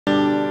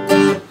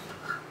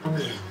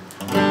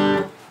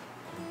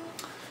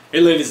Hey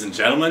ladies and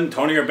gentlemen,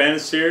 Tony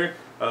Arbanas here.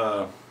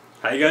 How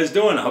you guys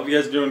doing? I hope you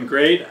guys are doing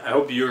great. I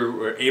hope you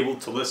were able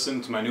to listen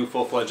to my new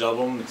full-fledged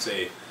album. It's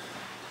a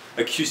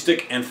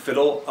acoustic and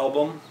fiddle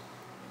album.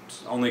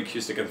 It's only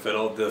acoustic and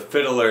fiddle. The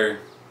fiddler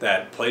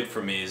that played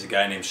for me is a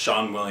guy named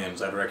Sean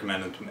Williams. I'd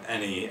recommend him to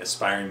any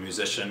aspiring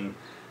musician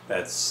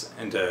that's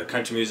into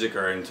country music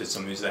or into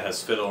some music that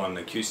has fiddle and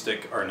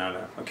acoustic, or not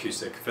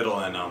acoustic, fiddle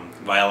and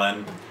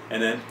violin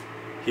in it.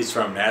 He's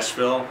from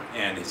Nashville,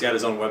 and he's got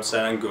his own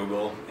website on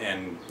Google,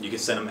 and you can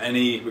send him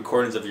any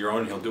recordings of your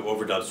own. He'll do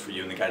overdubs for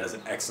you, and the guy does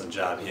an excellent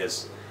job. He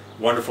has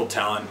wonderful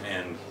talent,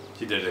 and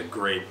he did a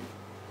great,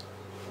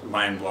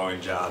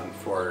 mind-blowing job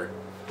for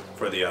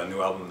the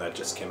new album that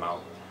just came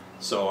out.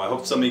 So I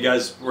hope some of you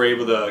guys were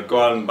able to go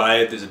out and buy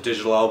it. There's a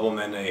digital album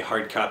and a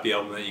hard copy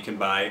album that you can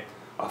buy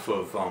off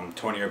of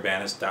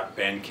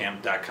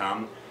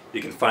TonyUrbanas.bandcamp.com.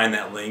 You can find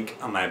that link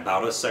on my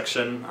About Us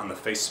section on the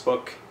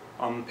Facebook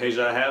page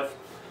that I have.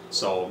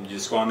 So you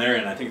just go on there,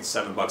 and I think it's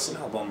 $7 an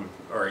album,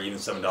 or even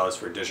 $7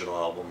 for a digital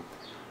album.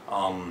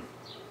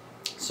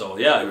 So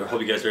yeah, I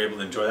hope you guys are able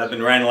to enjoy that. I've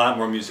been writing a lot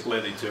more music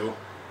lately too.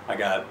 I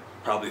got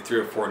probably 3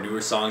 or 4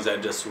 newer songs I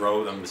just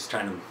wrote. I'm just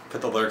trying to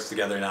put the lyrics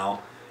together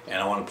now,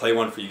 and I want to play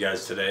one for you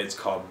guys today. It's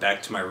called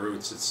Back to My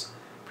Roots. It's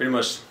pretty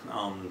much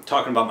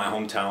talking about my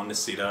hometown,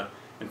 Necedah,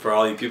 and for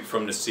all you people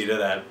from Necedah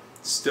that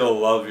still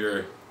love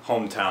your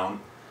hometown,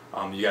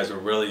 you guys will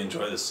really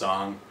enjoy this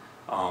song.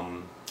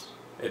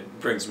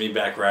 It brings me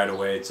back right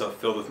away. It's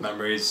filled with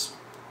memories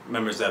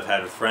that I've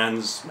had with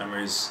friends,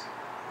 memories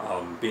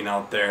being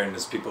out there, and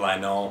there's people I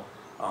know.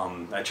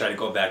 I try to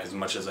go back as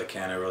much as I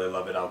can. I really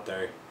love it out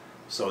there.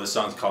 So this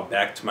song's called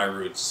Back to My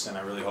Roots, and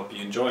I really hope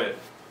you enjoy it.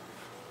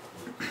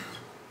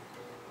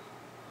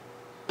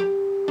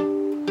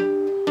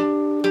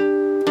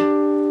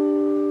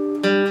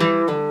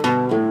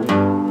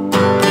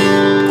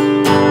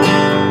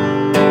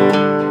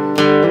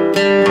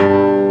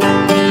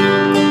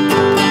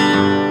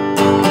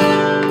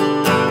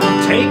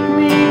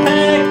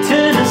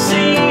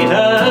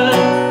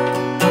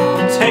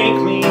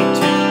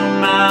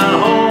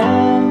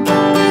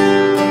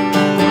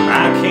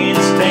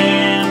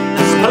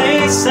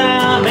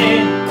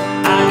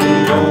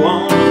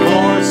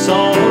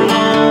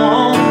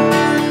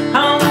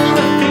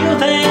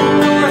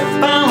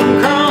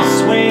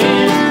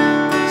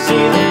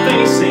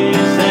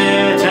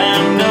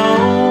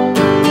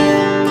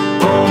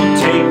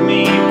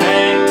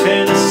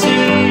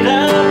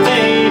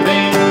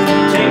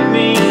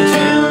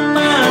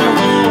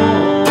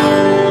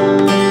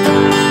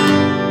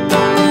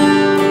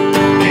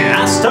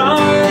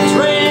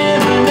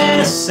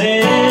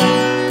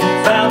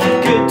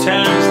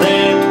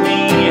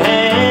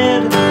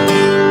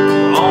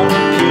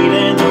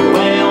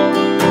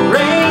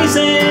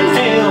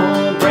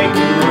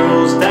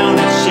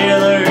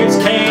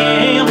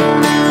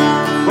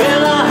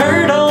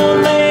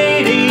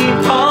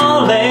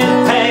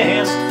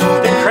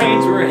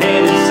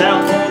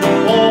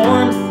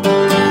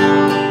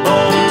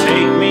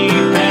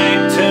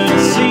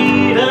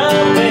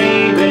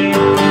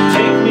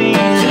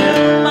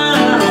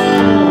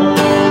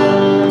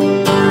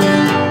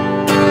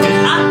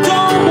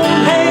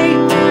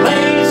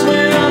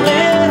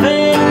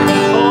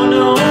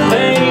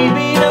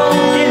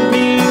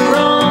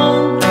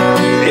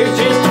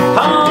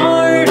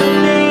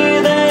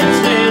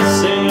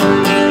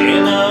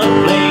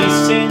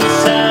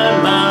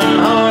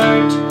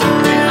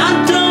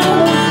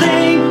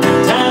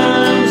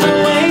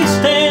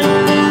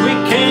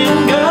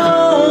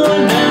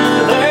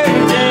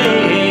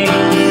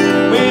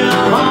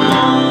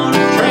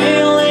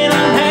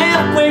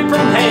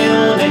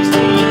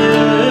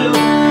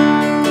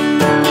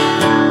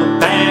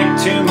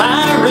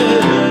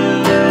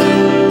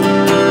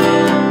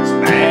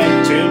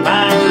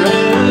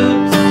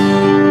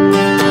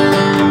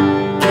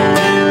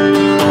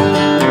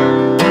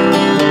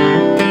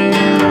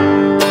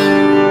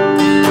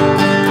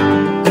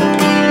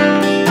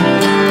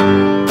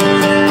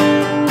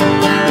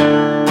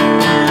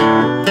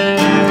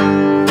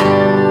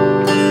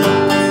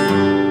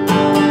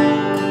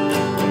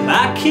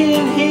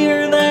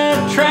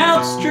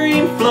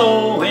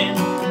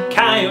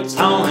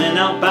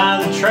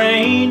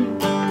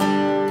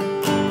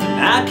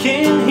 I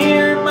can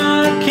hear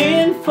my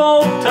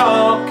kinfolk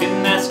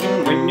talking,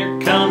 asking when you're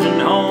coming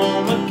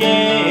home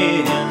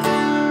again.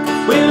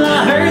 Well,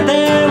 I heard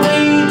that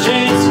we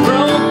just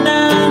broke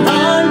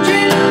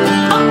 900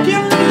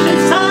 population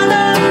side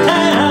of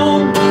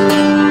town.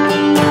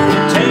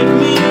 Take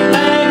me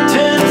back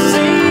to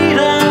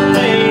Necedah,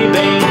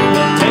 baby.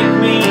 Take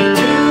me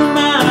to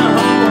my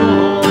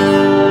home.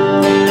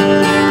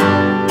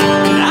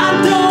 I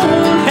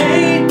don't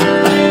hate the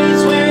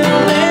place where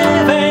I'm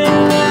living.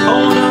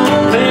 Oh no,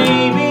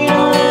 baby,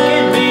 don't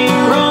get me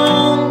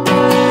wrong.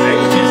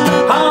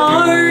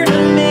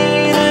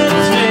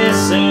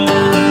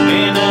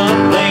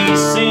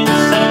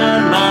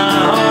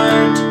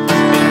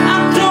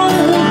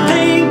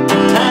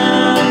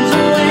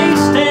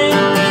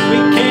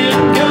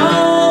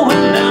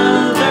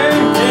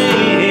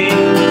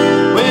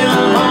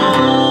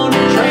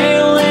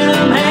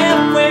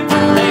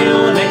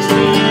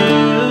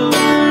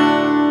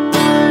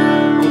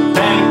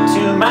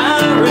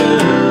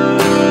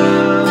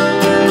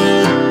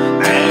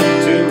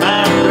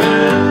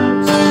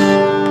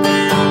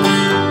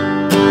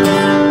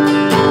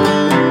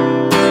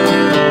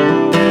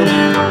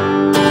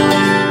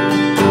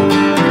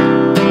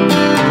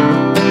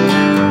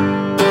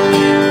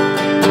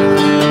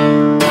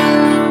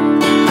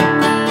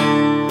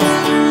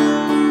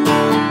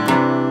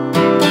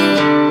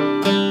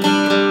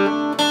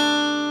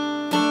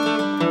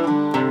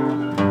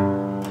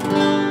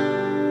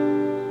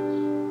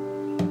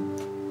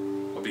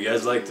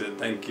 liked it.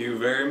 Thank you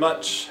very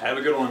much. Have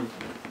a good one.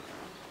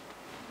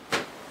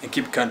 And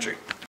keep it country.